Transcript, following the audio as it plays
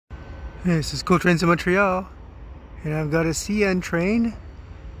This is Cool Trains in Montreal, and I've got a CN train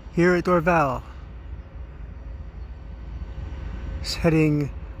here at Dorval. It's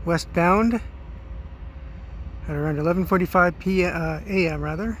heading westbound at around 11:45 a.m.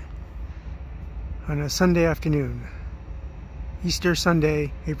 rather, on a Sunday afternoon, Easter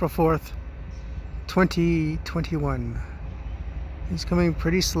Sunday, April 4th, 2021. He's coming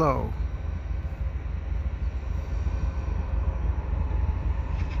pretty slow.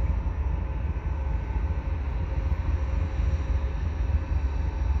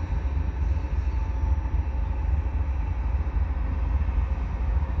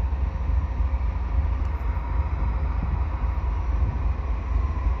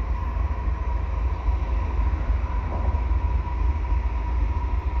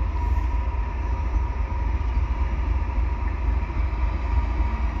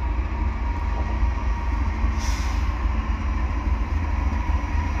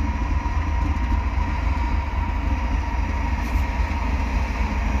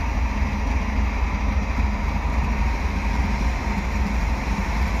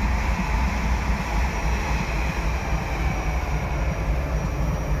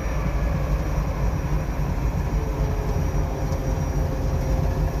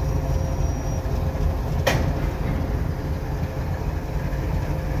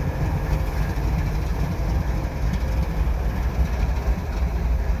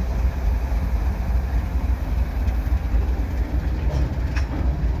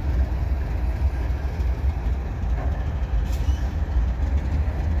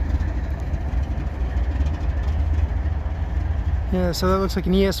 Yeah, so that looks like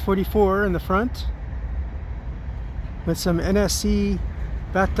an ES44 in the front with some NSC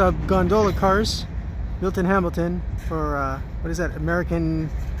bathtub gondola cars built in Hamilton for, what is that, American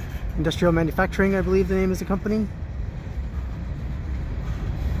Industrial Manufacturing, I believe the name is the company.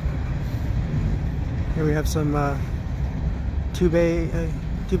 Here we have some two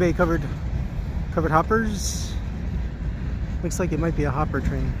bay covered hoppers. Looks like it might be a hopper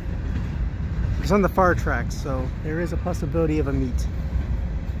train. It's on the far tracks, so there is a possibility of a meet.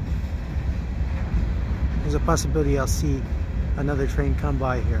 There's a possibility I'll see another train come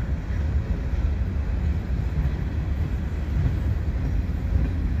by here.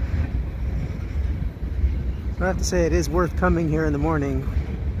 I have to say it is worth coming here in the morning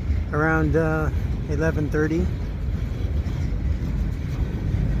around 11:30.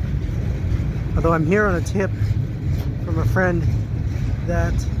 Although I'm here on a tip from a friend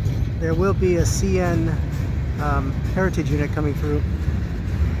that there will be a CN heritage unit coming through,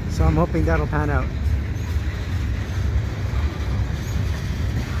 so I'm hoping that'll pan out.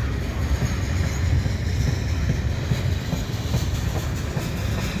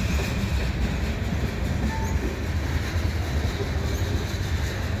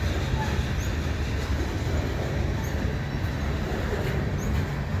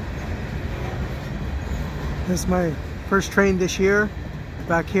 This is my first train this year,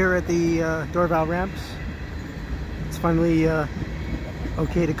 back here at the Dorval ramps. It's finally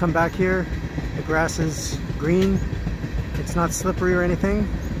okay to come back here. The grass is green. It's not slippery or anything,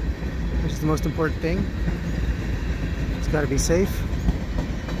 which is the most important thing. It's got to be safe.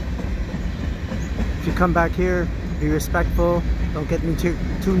 If you come back here, be respectful. Don't get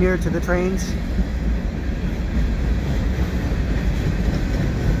too near to the trains.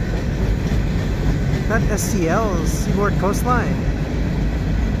 That SCL is Seaboard Coastline.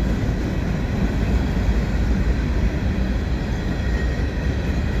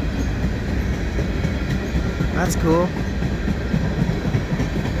 That's cool.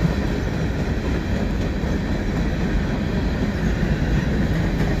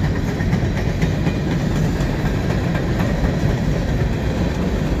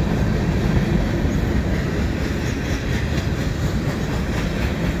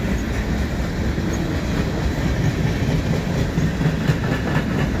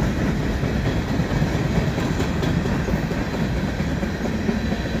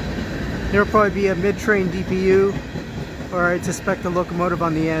 There'll probably be a mid-train DPU, or I suspect a locomotive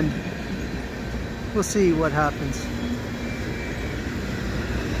on the end. We'll see what happens.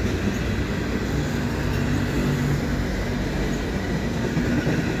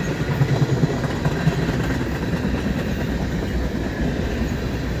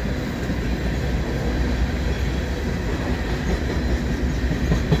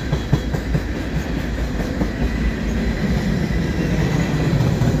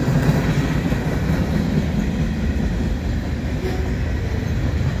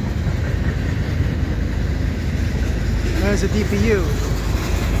 There's a DPU.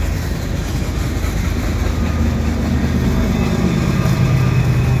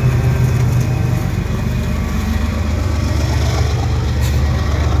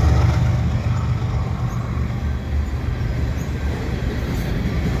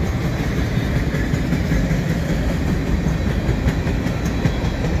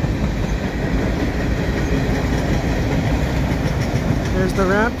 There's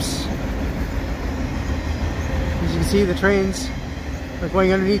the ramps. As you can see, the trains are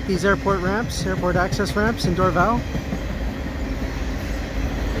going underneath these airport ramps, airport access ramps in Dorval.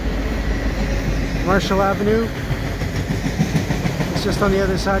 Marshall Avenue is just on the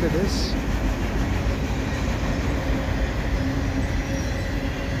other side of this.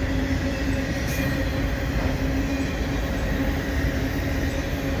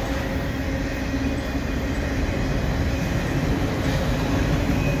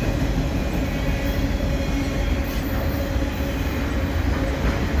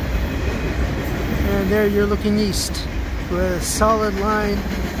 And there you're looking east with a solid line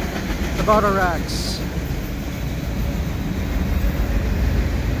of auto racks.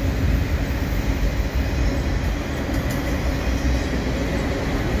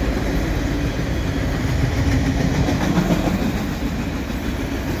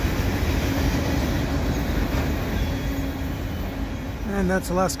 And that's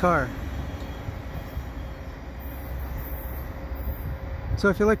the last car. So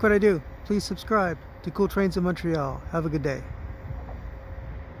if you like what I do, please subscribe to Cool Trains in Montreal. Have a good day.